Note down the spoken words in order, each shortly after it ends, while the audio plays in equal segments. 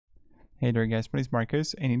Hey there guys, my name is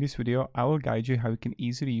Marcus, and in this video I will guide you how you can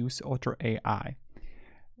easily use Otter.ai.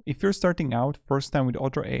 If you're starting out first time with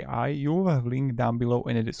Otter.ai, you will have a link down below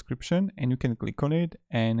in the description and you can click on it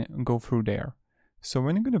and go through there. So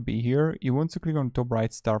when you're going to be here, you want to click on top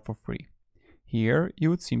right, start for free. Here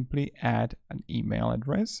you would simply add an email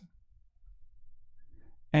address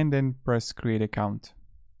and then press create account.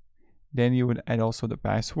 Then you would add also the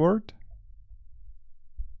password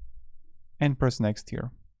and press next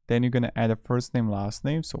here. Then you're going to add a first name, last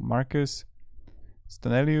name, so Marcus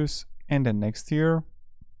Stanelius, and then next here.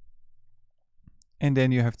 And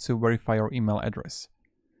then you have to verify your email address.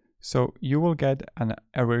 So you will get a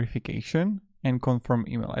verification and confirm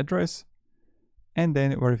email address, and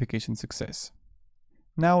then verification success.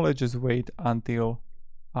 Now let's just wait until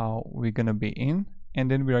we're going to be in,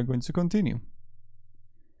 and then we are going to continue.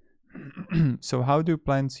 So how do you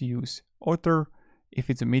plan to use Otter? If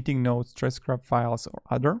it's a meeting notes, transcript files, or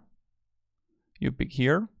other, you pick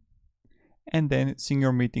here and then sync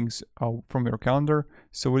your meetings from your calendar.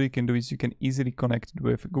 So what you can do is you can easily connect it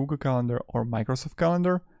with Google Calendar or Microsoft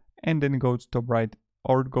Calendar and then go to top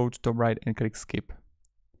right and click skip.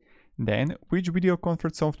 Then which video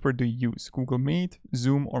conference software do you use? Google Meet,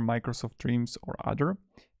 Zoom, or Microsoft Teams or other?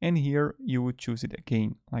 And here you would choose it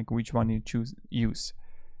again, like which one you use.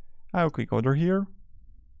 I'll click Other here.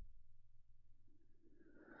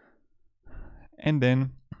 And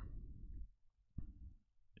then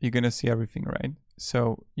you're gonna see everything, right?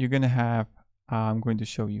 So you're gonna have, I'm going to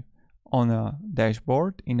show you on a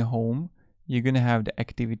dashboard in home, you're gonna have the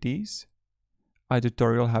activities, a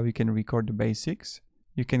tutorial how you can record the basics.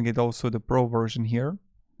 You can get also the pro version here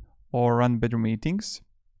or run better meetings.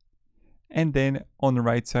 And then on the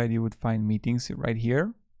right side, you would find meetings right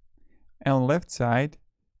here. And on the left side,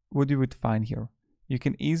 what you would find here, you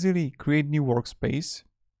can easily create new workspace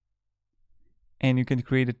and you can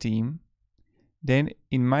create a team. Then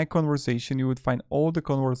in my conversation, you would find all the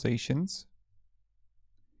conversations.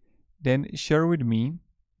 Then share with me.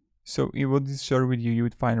 So it would share with you, you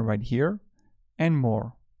would find right here and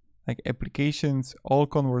more like applications, all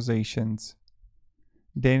conversations.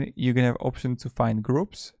 Then you can have option to find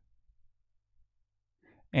groups.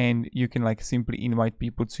 And you can like simply invite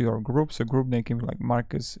people to your group. So group name can be like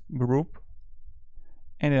Marcus group.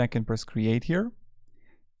 And then I can press create here.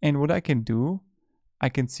 And what I can do, I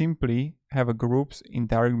can simply have a groups in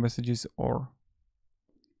direct messages or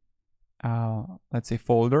let's say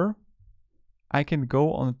folder. I can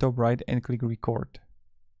go on the top right and click record.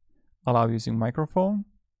 Allow using microphone.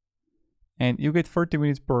 And you get 30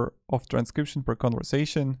 minutes of transcription per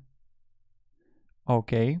conversation.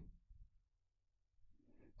 Okay.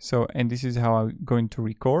 So, and this is how I'm going to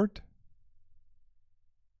record.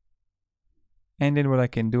 And then what I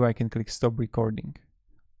can do, I can click stop recording.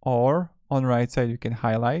 Or on the right side, you can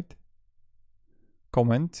highlight,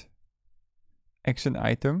 comment, action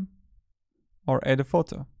item, or add a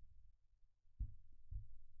photo.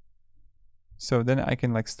 So then I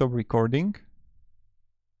can like stop recording.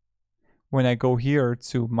 When I go here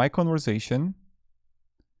to my conversation,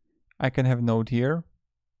 I can have note here.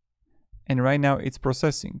 And right now it's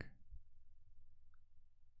processing.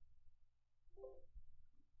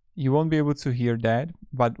 You won't be able to hear that,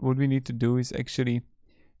 but what we need to do is actually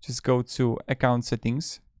just go to account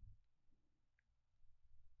settings.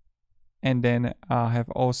 And then have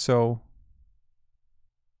also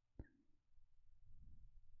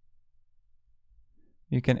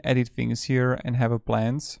you can edit things here and have a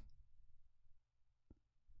plans.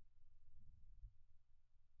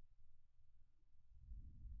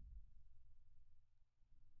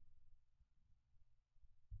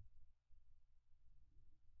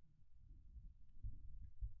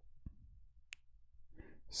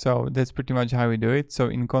 So that's pretty much how we do it. So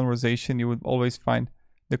in conversation, you would always find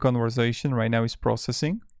the conversation right now is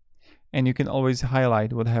processing. And you can always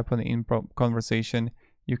highlight what happened in conversation.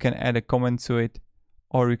 You can add a comment to it,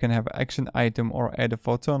 or you can have an action item or add a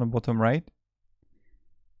photo on the bottom right.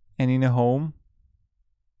 And in a home,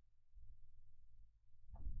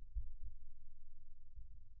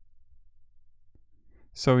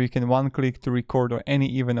 so you can one click to record or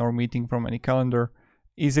any event or meeting from any calendar,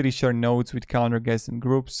 easily share notes with calendar guests and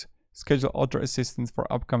groups, schedule Otter assistance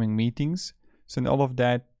for upcoming meetings. So in all of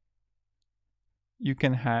that you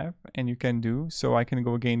can have and you can do. So I can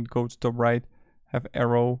go to top right, have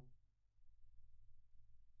arrow,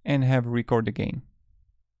 and have record again.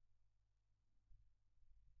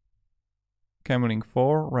 Camlink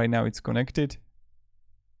 4, right now it's connected.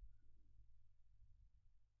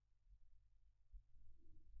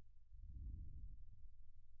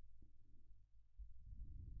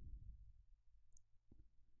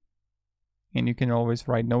 And you can always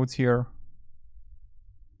write notes here.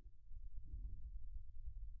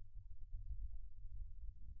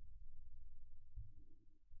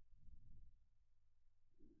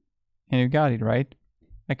 And you got it, right?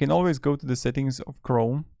 I can always go to the settings of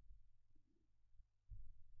Chrome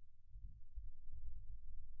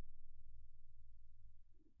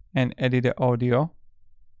and edit the audio.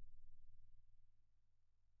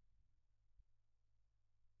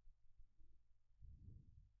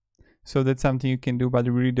 So that's something you can do, but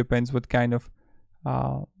it really depends what kind of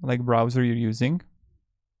like browser you're using.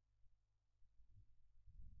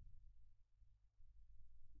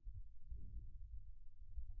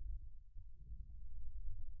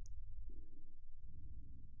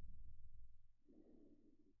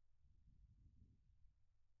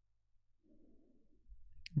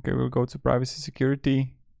 Okay, we'll go to privacy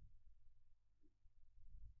security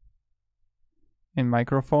and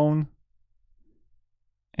microphone.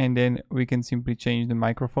 And then we can simply change the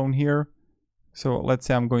microphone here. So let's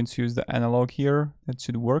say I'm going to use the analog here. That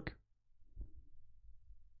should work.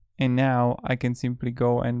 And now I can simply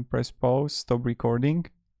go and press pause, stop recording.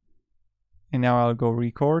 And now I'll go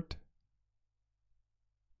record.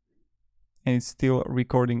 And it's still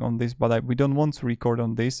recording on this, but we don't want to record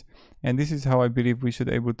on this. And this is how I believe we should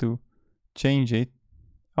be able to change it.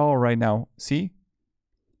 Oh, right now, see?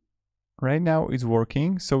 Right now it's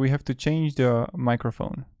working, so we have to change the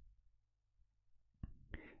microphone.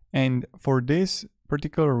 And for this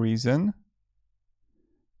particular reason,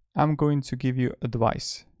 I'm going to give you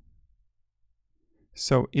advice.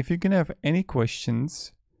 So if you can have any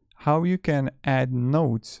questions, how you can add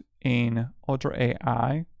notes in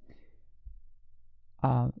Otter.ai,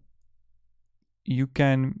 you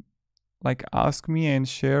can like ask me and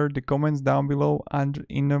share the comments down below and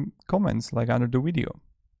in the comments, like under the video.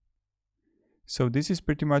 So this is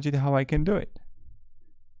pretty much it how I can do it.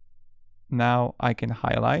 Now I can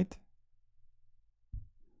highlight,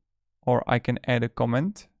 or I can add a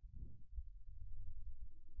comment,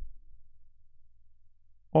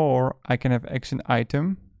 or I can have action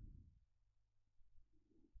item,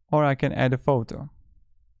 or I can add a photo.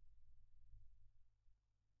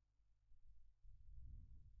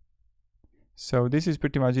 So this is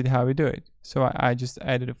pretty much it how we do it. So I just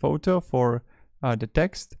added a photo for the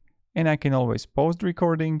text, and I can always pause the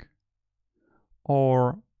recording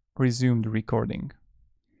or resume the recording.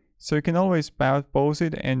 So you can always pause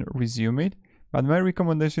it and resume it, but my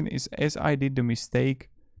recommendation is, as I did the mistake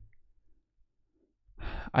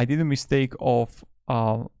of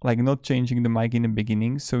like not changing the mic in the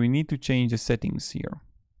beginning, so we need to change the settings here.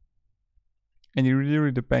 And it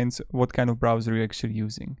really depends what kind of browser you're actually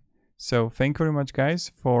using. So thank you very much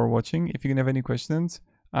guys for watching. If you can have any questions,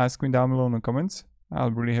 ask me down below in the comments. I'll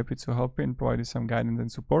be really happy to help you and provide you some guidance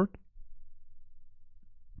and support.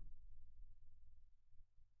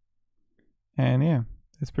 And yeah,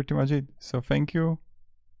 that's pretty much it. So thank you.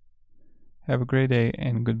 Have a great day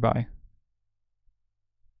and goodbye.